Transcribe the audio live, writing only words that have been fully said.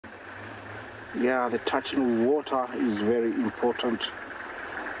Yeah, the touching of water is very important.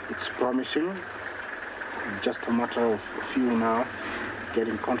 It's promising. It's just a matter of a few now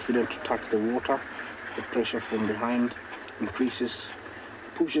getting confident to touch the water. The pressure from behind increases,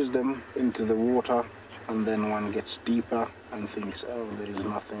 pushes them into the water, and then one gets deeper and thinks, oh, there is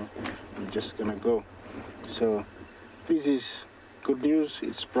nothing, I'm just gonna go. So this is good news,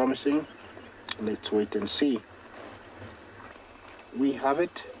 it's promising. Let's wait and see. We have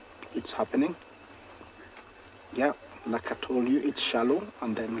it, it's happening. Yeah, like I told you, it's shallow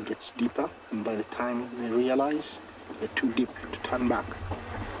and then it gets deeper, and by the time they realize they're too deep to turn back,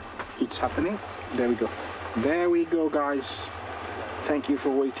 it's happening. There we go. There we go, guys. Thank you for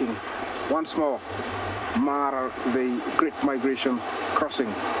waiting. Once more, Mara, the Great Migration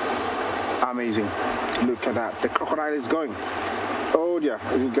Crossing. Amazing. Look at that. The crocodile is going. Oh dear,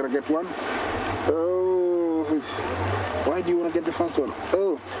 is it gonna get one? Oh, why do you want to get the first one?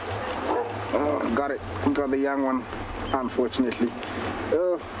 Oh, got it. We got the young one, unfortunately.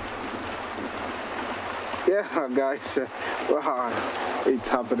 Oh, yeah, guys. Wow, it's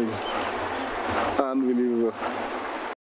happening. Unbelievable.